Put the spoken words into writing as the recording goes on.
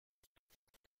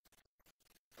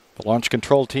The launch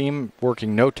control team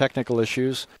working no technical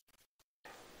issues,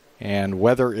 and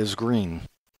weather is green.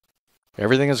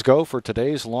 Everything is go for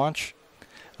today's launch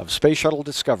of Space Shuttle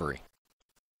Discovery.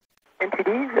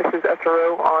 NTD, this is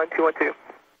SRO on 212.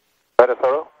 Right,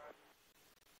 SRO?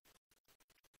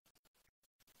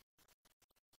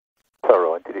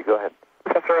 SRO, NTD, go ahead.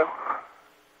 SRO.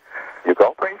 You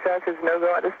go. Range status is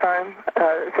no-go at this time.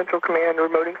 Central Command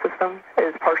remoting system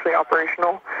is partially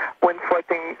operational. When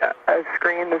selecting a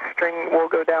screen, the string will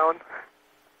go down.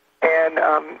 And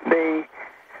they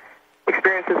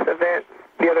experienced this event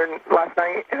last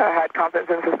night. Had confidence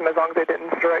in the system as long as they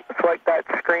didn't select that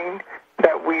screen,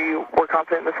 that we were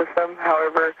confident in the system.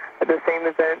 However, the same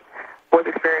event was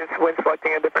experienced when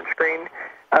selecting a different screen.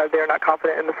 They are not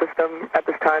confident in the system at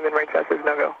this time, and range status is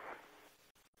no-go.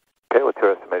 Okay, what's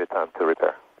your estimated time to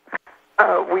repair?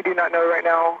 We do not know right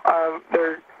now.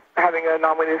 They're having an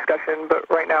anomaly discussion, but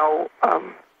right now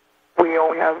we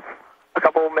only have a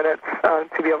couple of minutes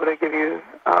to be able to give you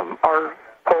our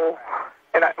poll,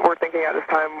 and we're thinking at this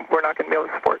time we're not going to be able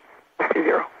to support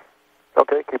C0.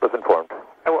 Okay, keep us informed.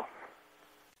 I will.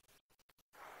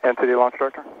 NTD Launch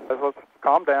Director, let's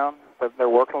calm down. They're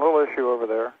working a little issue over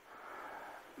there.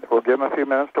 We'll give them a few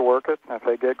minutes to work it, and if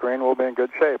they get green, we'll be in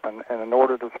good shape. And in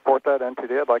order to support that,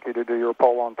 NTD, I'd like you to do your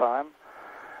poll on time,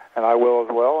 and I will as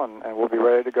well, and we'll be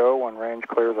ready to go when range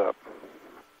clears up.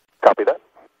 Copy that.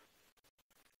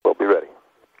 We'll be ready.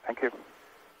 Thank you.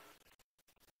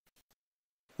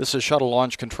 This is Shuttle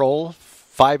Launch Control.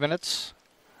 5 minutes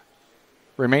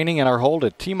remaining in our hold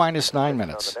at T-minus 9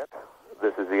 minutes.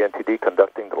 This is the NTD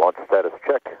conducting the launch status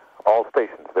check. All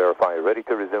stations verify ready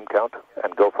to resume count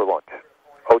and go for launch.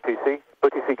 OTC,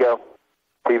 OTC go.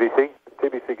 TVC,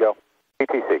 TVC go.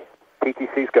 PTC,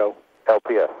 PTC's go.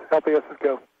 LPS, LPS is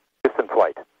go. Houston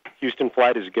flight. Houston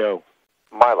flight is go.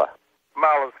 Mila.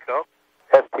 Mila's go.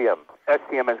 STM.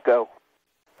 STM is go.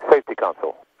 Safety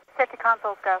console. Safety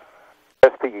consoles go.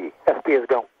 SPE. SP is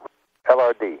go.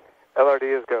 LRD.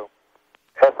 LRD is go.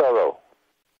 SRO.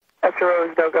 SRO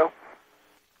is no-go.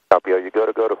 Copy. Are you go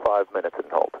to 5 minutes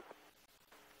and hold?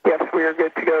 Yes, we are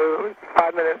good to go.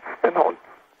 5 minutes and hold.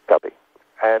 Copy.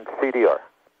 And CDR.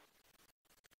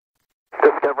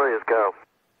 Discovery is go.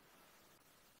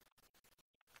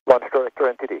 Launch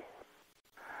Director NTD.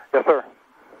 Yes, sir.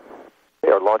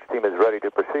 Our launch team is ready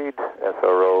to proceed.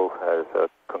 SRO has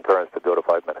concurrence to go to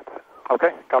 5 minutes.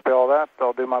 Okay, copy all that.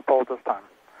 I'll do my poll this time.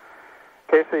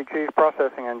 KC Chief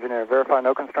Processing Engineer, verify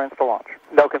no constraints to launch.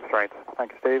 No constraints.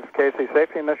 Thank you, Steve. KC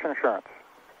Safety and Mission Assurance.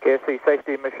 KSC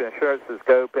Safety and Mission Assurance is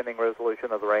go pending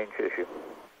resolution of the range issue.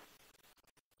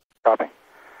 Copy.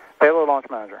 Payload Launch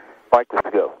Manager. Mike, this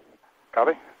is go.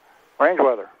 Copy. Range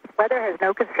Weather. Weather has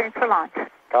no constraints for launch.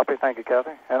 Copy. Thank you,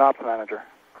 Kathy. And Ops Manager.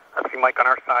 See, Mike, on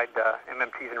our side,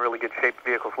 MMT's in really good shape.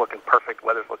 The vehicle's looking perfect.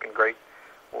 Weather's looking great.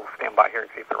 We'll stand by here and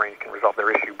see if the range can resolve their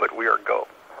issue, but we are go.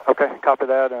 Okay, copy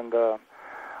that, and we'll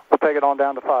take it on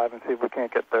down to 5 and see if we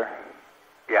can't get there.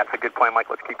 Yeah, it's a good plan, Mike.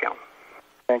 Let's keep going.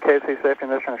 And KC Safety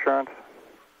and Mission Assurance.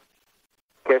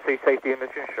 KSC Safety and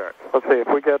Mission Assurance. Let's see, if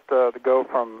we get the go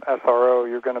from SRO,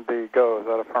 you're going to be go. Is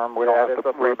that affirmed? We don't have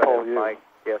to re-poll you. Mike.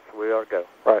 Yes, we are go.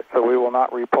 Right, so we will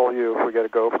not re-poll you if we get a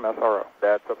go from SRO.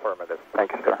 That's affirmative.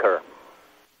 Thank you, sir. Concur.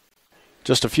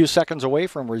 Just a few seconds away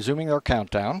from resuming their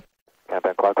countdown.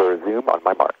 Countdown clock will resume on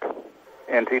my mark.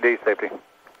 NTD Safety.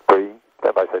 3,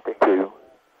 standby safety. 2,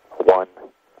 1,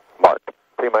 mark.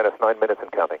 T-minus 9 minutes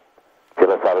and counting.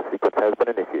 GLS auto sequence has been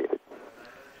initiated.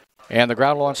 And the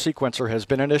ground launch sequencer has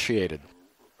been initiated.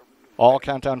 All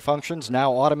countdown functions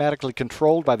now automatically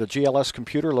controlled by the GLS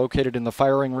computer located in the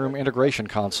firing room integration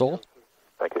console.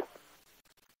 Thank you.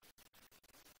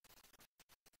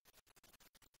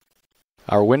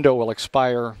 Our window will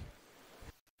expire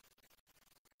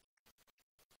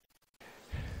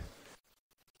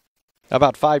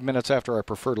about 5 minutes after our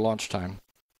preferred launch time.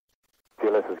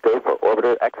 GLS is go for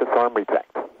orbiter access arm retract.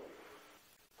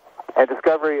 And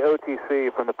Discovery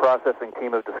OTC from the processing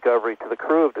team of Discovery to the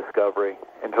crew of Discovery.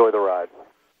 Enjoy the ride.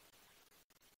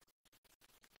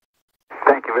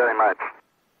 Thank you very much.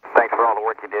 Thanks for all the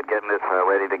work you did getting this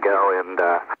ready to go, and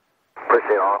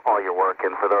appreciate all your work.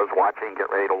 And for those watching, get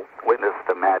ready to witness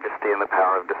the majesty and the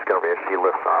power of Discovery as she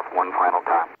lifts off one final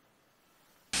time.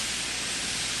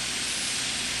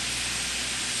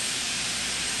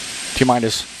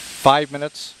 T-minus 5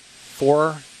 minutes,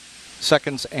 4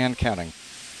 seconds, and counting.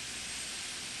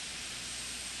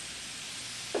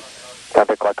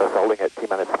 Countdown clock is holding at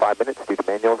T-minus 5 minutes due to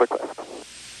manual request.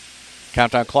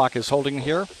 Countdown clock is holding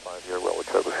here. 5 here, well, we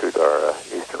troubleshoot our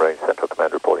Eastern Range Central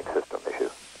Command reporting system issue.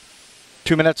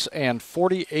 2 minutes and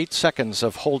 48 seconds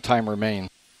of hold time remain.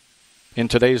 in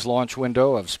today's launch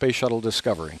window of Space Shuttle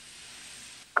Discovery.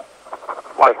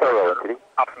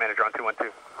 Ops Manager on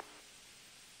 212.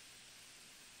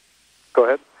 Go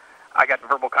ahead. I got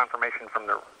verbal confirmation from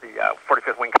the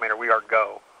 45th Wing Commander. We are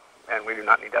go, and we do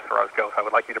not need SROs go, so I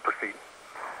would like you to proceed.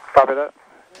 Copy that.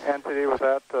 NTD, with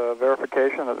that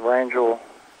verification that the range will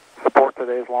support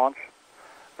today's launch,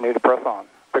 you need to press on.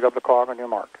 Pick up the clock on your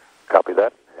mark. Copy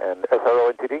that. And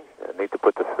SRO NTD, need to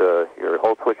put this your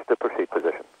hold switch to proceed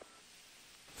position.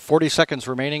 40 seconds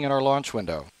remaining in our launch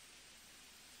window.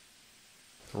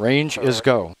 Range is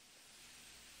go.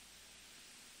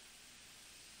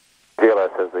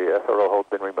 GLS, has the SRO hold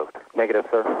been removed? Negative,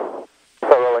 sir.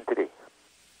 SRO NTD.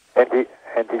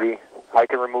 NTD, I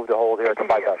can remove the hold here at the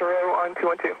bypass. SRO on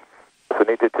 212. So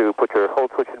needed to put your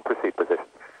hold switch in proceed position.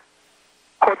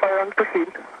 Hold fire on proceed.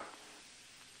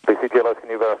 BC GLS, can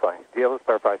you verify? GLS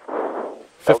verified.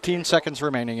 15 seconds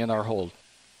remaining in our hold.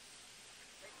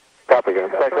 Copy.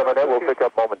 Check on that. We'll pick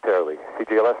up momentarily.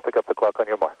 CGLS, pick up the clock on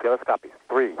your mark. GLS copies.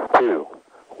 3, 2,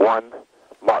 1,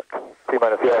 mark.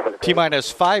 T-minus 5 minutes.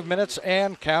 T-minus 5 minutes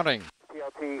and counting.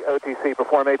 TLT, OTC,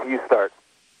 perform APU start.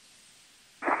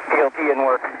 TLT in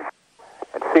work.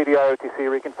 And CDI,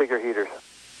 OTC, reconfigure heaters.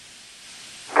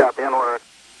 Copy in work.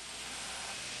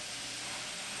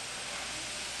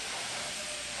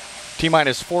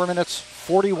 T-minus 4 minutes,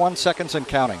 41 seconds and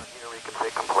counting.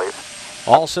 Reconfig complete.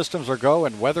 All systems are go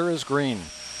and weather is green.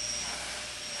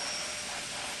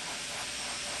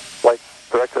 Flight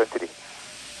director entity.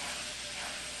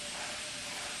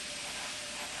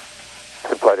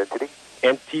 Flight entity.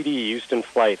 NTD, Houston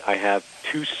flight. I have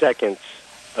 2 seconds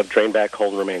of drain back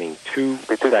hold remaining. 2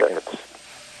 seconds.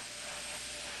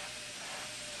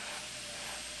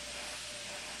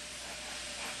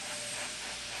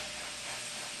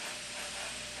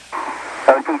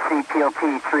 OTC,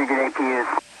 PLT, 3 good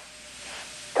APUs.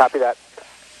 Copy that.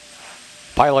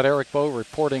 Pilot Eric Bowe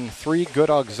reporting 3 good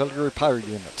auxiliary power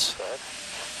units.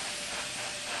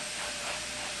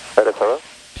 SRO.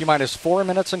 T-minus 4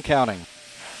 minutes and counting.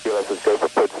 GLS is go for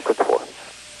purge and principle.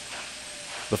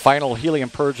 The final helium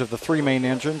purge of the 3 main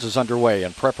engines is underway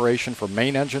in preparation for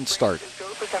main engine start. Go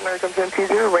for Center comes in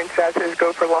T0. Range status is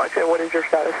go for launch. And what is your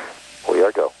status? We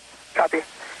are go. Copy.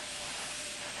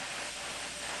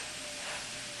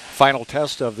 Final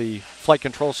test of the flight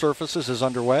control surfaces is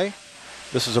underway.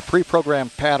 This is a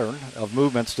pre-programmed pattern of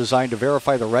movements designed to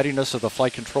verify the readiness of the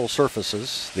flight control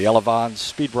surfaces, the elevons,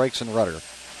 speed brakes, and rudder.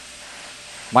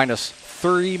 Minus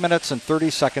 3 minutes and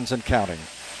 30 seconds and counting.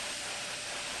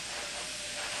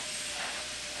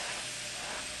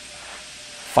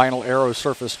 Final aero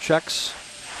surface checks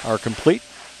are complete.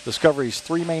 Discovery's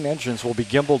 3 main engines will be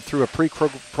gimbaled through a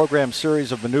pre-programmed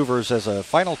series of maneuvers as a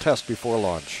final test before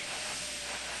launch.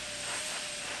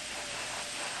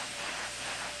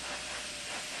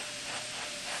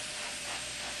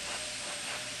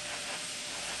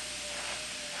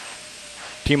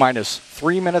 T-minus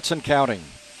 3 minutes and counting.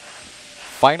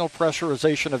 Final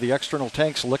pressurization of the external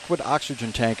tank's liquid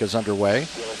oxygen tank is underway.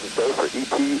 Go for ET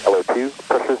LO2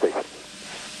 pressurization.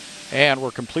 And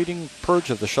we're completing purge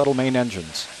of the shuttle main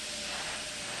engines.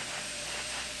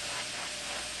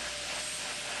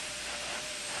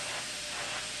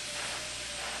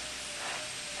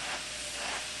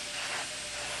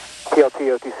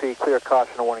 TLT, OTC, clear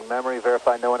caution and warning memory.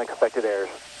 Verify no unexpected errors.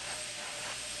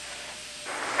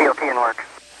 TLT in work.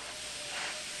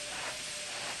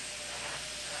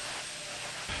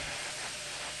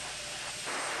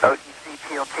 OTC,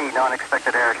 TLT, no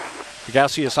unexpected errors. The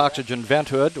gaseous oxygen vent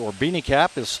hood, or beanie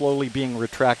cap, is slowly being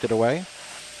retracted away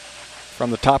from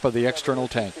the top of the external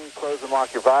tank. Close and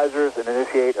lock your visors and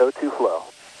initiate O2 flow.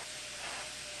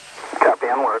 Copy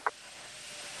on work.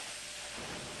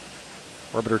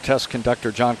 Orbiter test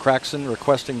conductor John Craxton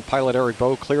requesting pilot Eric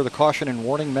Bowe clear the caution and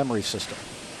warning memory system.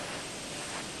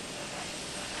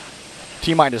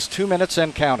 T-minus 2 minutes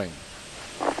and counting.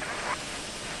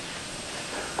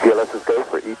 GLS is go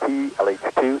for ET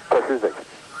LH2 pressurization.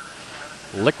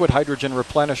 Liquid hydrogen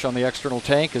replenish on the external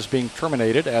tank is being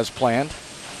terminated as planned.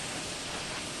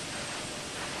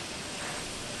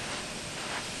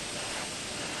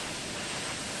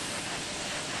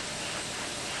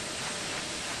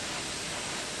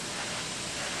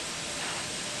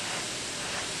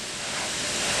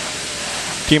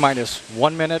 T-minus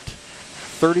 1 minute,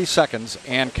 30 seconds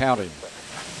and counting.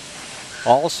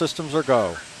 All systems are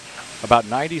go. About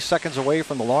 90 seconds away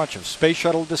from the launch of Space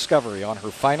Shuttle Discovery on her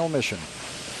final mission.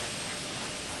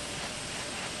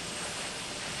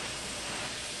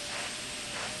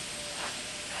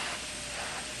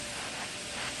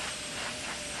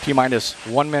 T-minus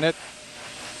 1 minute,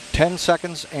 10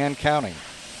 seconds and counting.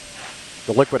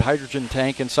 The liquid hydrogen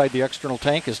tank inside the external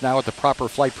tank is now at the proper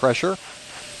flight pressure.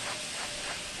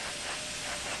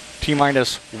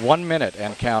 T-minus 1 minute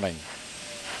and counting.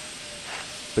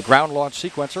 The ground launch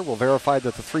sequencer will verify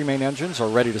that the 3 main engines are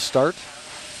ready to start.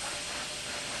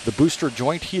 The booster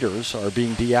joint heaters are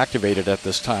being deactivated at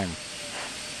this time.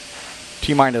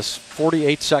 T-minus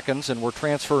 48 seconds and we're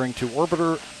transferring to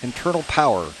orbiter internal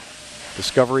power.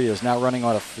 Discovery is now running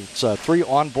on its 3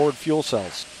 onboard fuel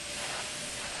cells.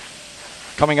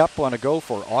 Coming up on a go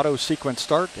for auto sequence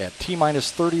start at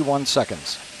T-minus 31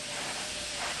 seconds.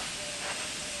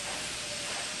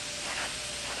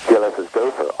 GLS is go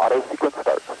for auto sequence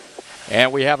start.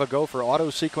 And we have a go for auto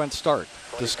sequence start.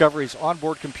 Discovery's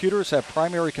onboard computers have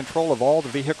primary control of all the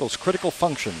vehicle's critical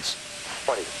functions.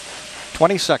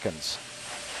 20 seconds.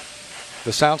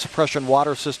 The sound suppression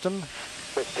water system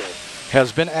 15.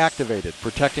 has been activated,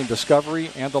 protecting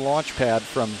Discovery and the launch pad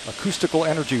from acoustical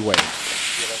energy waves.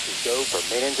 GLS is go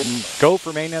for main engine. Go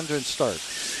for main engine start.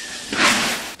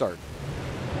 Start.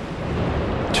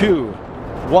 2,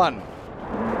 1.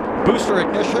 Booster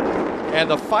ignition and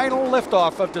the final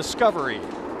liftoff of Discovery.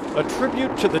 A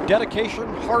tribute to the dedication,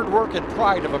 hard work, and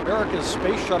pride of America's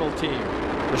Space Shuttle team.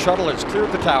 The shuttle has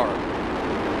cleared the tower.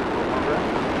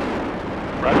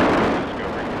 Roger,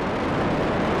 Discovery.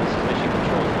 This is Mission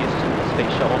Control Houston. The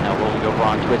Space Shuttle now rolling over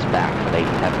onto its back for the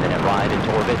 8.5-minute ride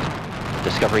into orbit.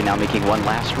 Discovery now making one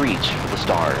last reach for the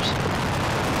stars.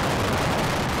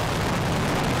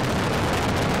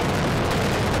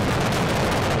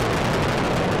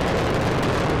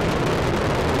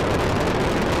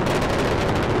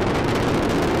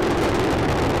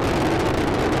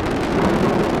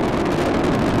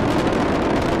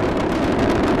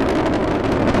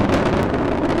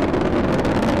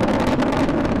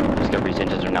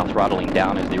 Throttling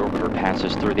down as the orbiter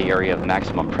passes through the area of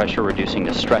maximum pressure, reducing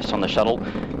the stress on the shuttle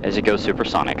as it goes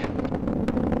supersonic.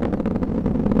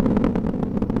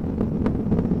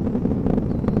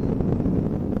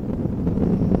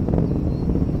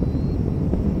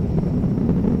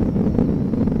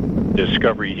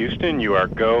 Discovery Houston, you are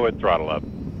go at throttle up.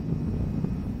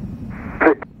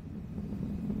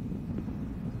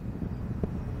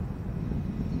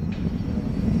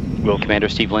 Commander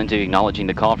Steve Lindsay acknowledging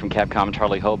the call from Capcom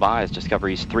Charlie Hobaugh as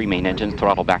Discovery's 3 main engines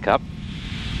throttle back up.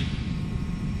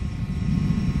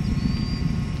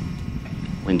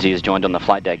 Lindsay is joined on the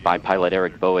flight deck by pilot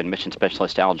Eric Bowen, mission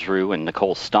specialist Al Drew, and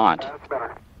Nicole Stott.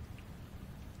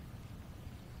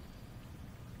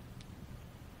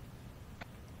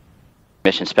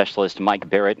 Mission specialist Mike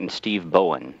Barrett and Steve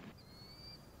Bowen.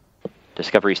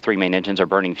 Discovery's 3 main engines are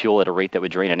burning fuel at a rate that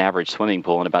would drain an average swimming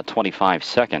pool in about 25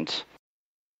 seconds.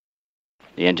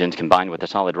 The engines combined with the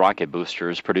solid rocket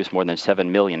boosters produce more than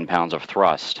 7 million pounds of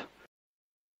thrust.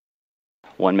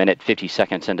 1 minute, 50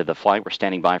 seconds into the flight, we're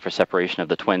standing by for separation of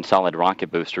the twin solid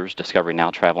rocket boosters. Discovery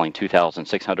now traveling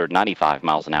 2,695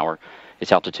 miles an hour.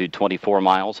 Its altitude 24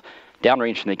 miles.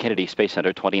 Downrange from the Kennedy Space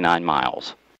Center 29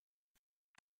 miles.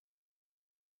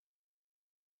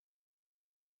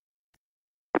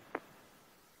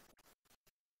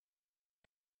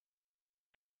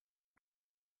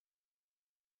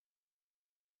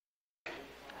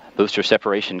 Booster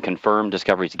separation confirmed.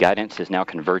 Discovery's guidance is now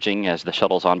converging as the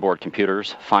shuttle's onboard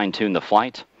computers fine-tune the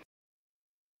flight.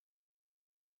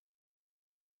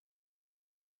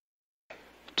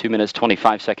 Two minutes,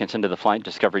 25 seconds into the flight,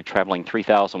 Discovery traveling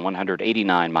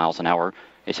 3,189 miles an hour.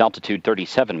 Its altitude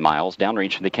 37 miles,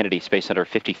 downrange from the Kennedy Space Center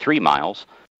 53 miles.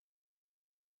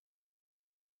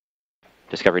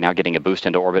 Discovery now getting a boost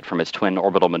into orbit from its twin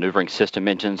orbital maneuvering system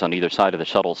engines on either side of the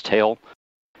shuttle's tail.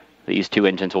 These 2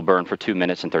 engines will burn for 2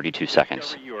 minutes and 32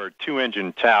 seconds. Your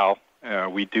 2-engine TAL.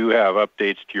 We do have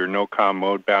updates to your no-com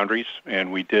mode boundaries,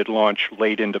 and we did launch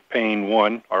late into pane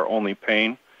 1, our only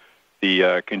pane.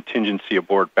 The contingency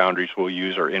aboard boundaries we'll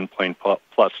use are in-plane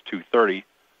plus 230.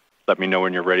 Let me know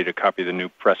when you're ready to copy the new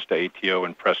Presta ATO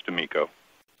and Presta MECO.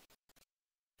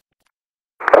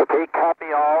 Okay, copy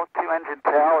all. 2-engine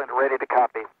TAL and ready to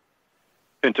copy.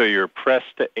 Into your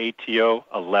Presta ATO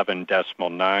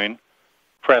 11.9.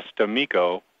 Presta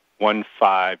MECO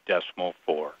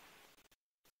 15.4.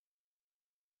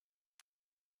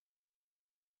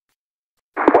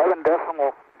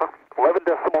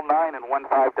 11.9 and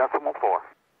 15.4.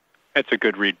 That's a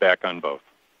good readback on both.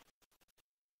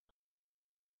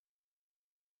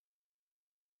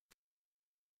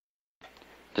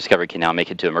 Discovery can now make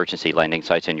it to emergency landing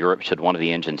sites in Europe should one of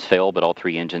the engines fail, but all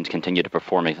 3 engines continue to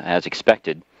perform as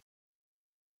expected.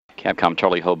 Capcom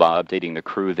Charlie Hobaugh updating the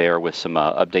crew there with some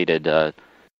updated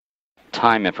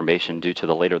time information due to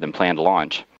the later than planned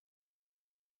launch.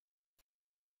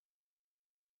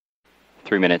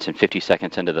 3 minutes and 50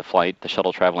 seconds into the flight, the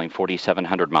shuttle traveling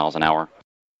 4,700 miles an hour.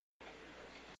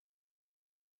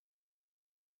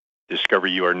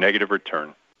 Discovery, you are negative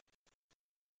return.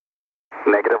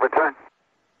 Negative return.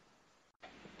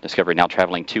 Discovery now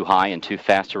traveling too high and too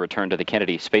fast to return to the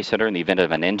Kennedy Space Center in the event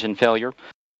of an engine failure.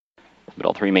 But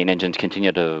all 3 main engines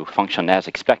continue to function as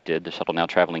expected. The shuttle now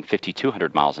traveling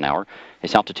 5,200 miles an hour.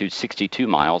 Its altitude 62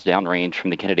 miles, downrange from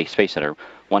the Kennedy Space Center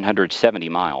 170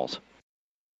 miles.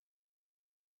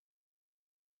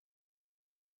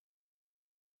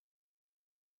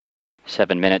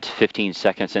 Seven minutes, 15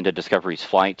 seconds into Discovery's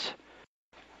flight.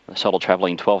 The shuttle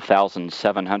traveling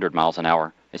 12,700 miles an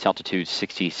hour. Its altitude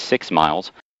 66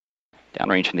 miles.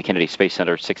 Downrange from the Kennedy Space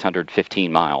Center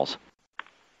 615 miles.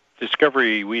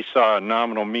 Discovery, we saw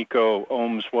nominal MECO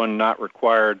ohms 1 not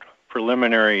required,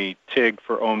 preliminary TIG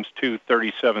for ohms 2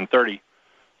 3730.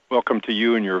 Welcome to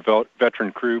you and your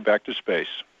veteran crew back to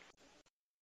space.